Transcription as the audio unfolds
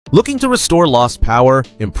Looking to restore lost power,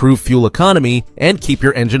 improve fuel economy, and keep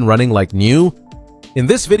your engine running like new? In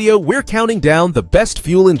this video, we're counting down the best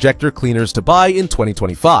fuel injector cleaners to buy in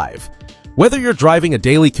 2025. Whether you're driving a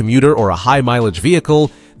daily commuter or a high-mileage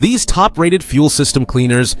vehicle, these top-rated fuel system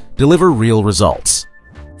cleaners deliver real results.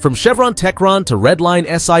 From Chevron Techron to Redline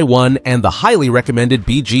SI1 and the highly recommended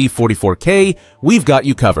BG44K, we've got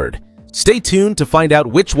you covered. Stay tuned to find out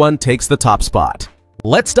which one takes the top spot.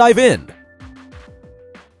 Let's dive in!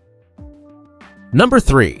 Number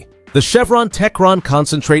 3. The Chevron Techron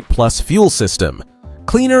Concentrate Plus Fuel System.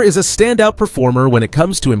 Cleaner is a standout performer when it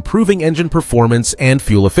comes to improving engine performance and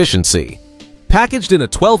fuel efficiency. Packaged in a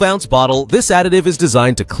 12-ounce bottle, this additive is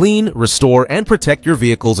designed to clean, restore, and protect your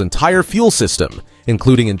vehicle's entire fuel system,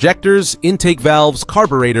 including injectors, intake valves,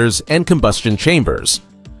 carburetors, and combustion chambers.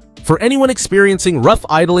 For anyone experiencing rough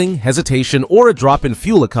idling, hesitation, or a drop in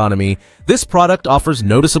fuel economy, this product offers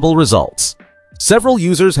noticeable results. Several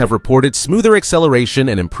users have reported smoother acceleration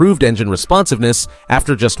and improved engine responsiveness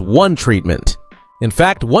after just one treatment. In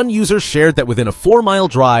fact, one user shared that within a 4-mile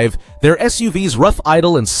drive, their SUV's rough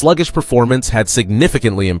idle and sluggish performance had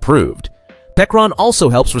significantly improved. Techron also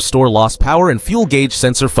helps restore lost power and fuel gauge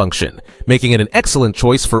sensor function, making it an excellent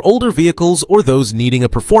choice for older vehicles or those needing a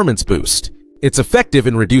performance boost. It's effective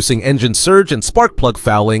in reducing engine surge and spark plug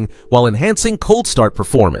fouling while enhancing cold start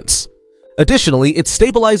performance. Additionally, it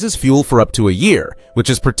stabilizes fuel for up to a year, which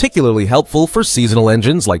is particularly helpful for seasonal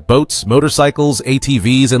engines like boats, motorcycles,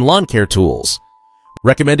 ATVs, and lawn care tools.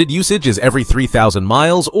 Recommended usage is every 3,000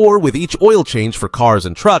 miles or with each oil change for cars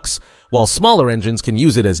and trucks, while smaller engines can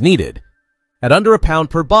use it as needed. At under £1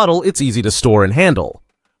 per bottle, it's easy to store and handle.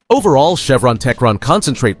 Overall, Chevron Techron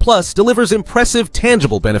Concentrate Plus delivers impressive,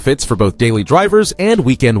 tangible benefits for both daily drivers and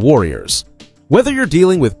weekend warriors. Whether you're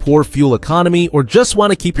dealing with poor fuel economy or just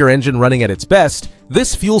want to keep your engine running at its best,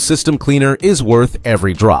 this fuel system cleaner is worth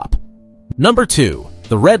every drop. Number 2.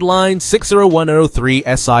 The Redline 60103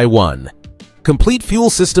 SI1. Complete Fuel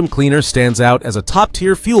System Cleaner stands out as a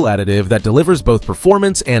top-tier fuel additive that delivers both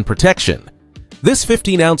performance and protection. This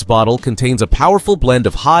 15-ounce bottle contains a powerful blend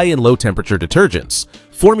of high and low-temperature detergents,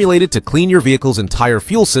 formulated to clean your vehicle's entire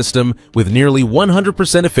fuel system with nearly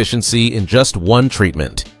 100% efficiency in just one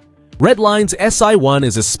treatment. Redline's SI1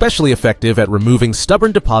 is especially effective at removing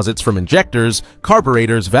stubborn deposits from injectors,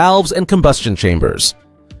 carburetors, valves, and combustion chambers.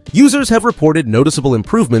 Users have reported noticeable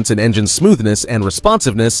improvements in engine smoothness and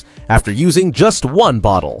responsiveness after using just one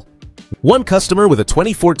bottle. One customer with a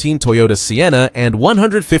 2014 Toyota Sienna and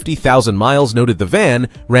 150,000 miles noted the van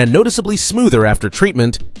ran noticeably smoother after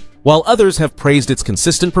treatment, while others have praised its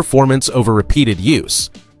consistent performance over repeated use.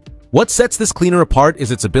 What sets this cleaner apart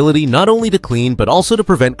is its ability not only to clean but also to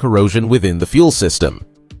prevent corrosion within the fuel system.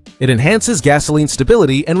 It enhances gasoline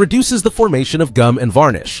stability and reduces the formation of gum and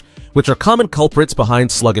varnish, which are common culprits behind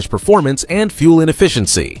sluggish performance and fuel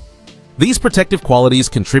inefficiency. These protective qualities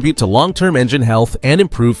contribute to long-term engine health and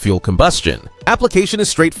improve fuel combustion. Application is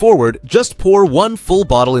straightforward, just pour one full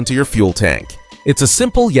bottle into your fuel tank. It's a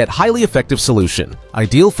simple yet highly effective solution,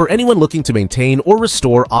 ideal for anyone looking to maintain or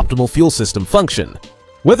restore optimal fuel system function.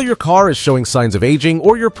 Whether your car is showing signs of aging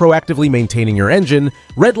or you're proactively maintaining your engine,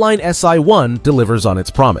 Redline SI1 delivers on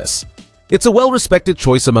its promise. It's a well-respected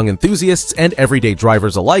choice among enthusiasts and everyday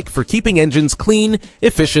drivers alike for keeping engines clean,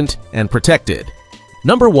 efficient, and protected.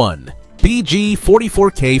 Number 1.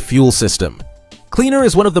 BG44K Fuel System. Cleaner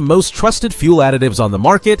is one of the most trusted fuel additives on the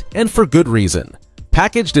market, and for good reason.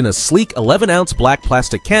 Packaged in a sleek 11-ounce black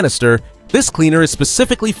plastic canister, this cleaner is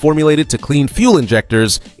specifically formulated to clean fuel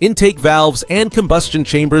injectors, intake valves, and combustion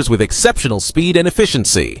chambers with exceptional speed and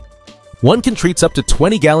efficiency. One can treat up to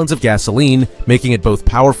 20 gallons of gasoline, making it both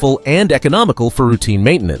powerful and economical for routine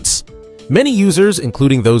maintenance. Many users,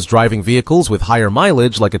 including those driving vehicles with higher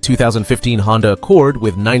mileage like a 2015 Honda Accord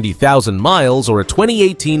with 90,000 miles or a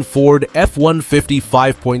 2018 Ford F-150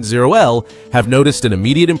 5.0L, have noticed an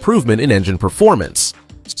immediate improvement in engine performance.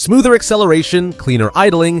 Smoother acceleration, cleaner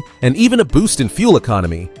idling, and even a boost in fuel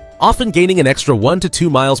economy, often gaining an extra 1 to 2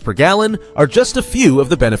 miles per gallon, are just a few of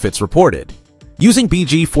the benefits reported. Using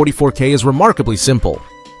BG44K is remarkably simple.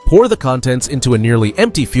 Pour the contents into a nearly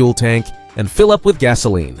empty fuel tank and fill up with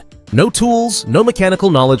gasoline. No tools, no mechanical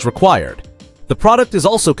knowledge required. The product is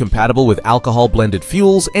also compatible with alcohol-blended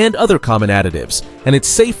fuels and other common additives, and it's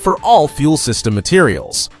safe for all fuel system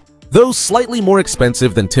materials. Though slightly more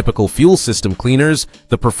expensive than typical fuel system cleaners,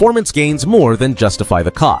 the performance gains more than justify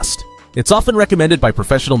the cost. It's often recommended by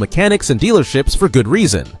professional mechanics and dealerships for good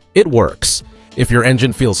reason. It works. If your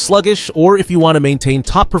engine feels sluggish or if you want to maintain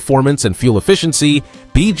top performance and fuel efficiency,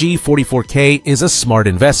 BG44K is a smart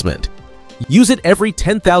investment. Use it every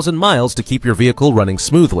 10,000 miles to keep your vehicle running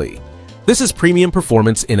smoothly. This is premium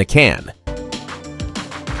performance in a can.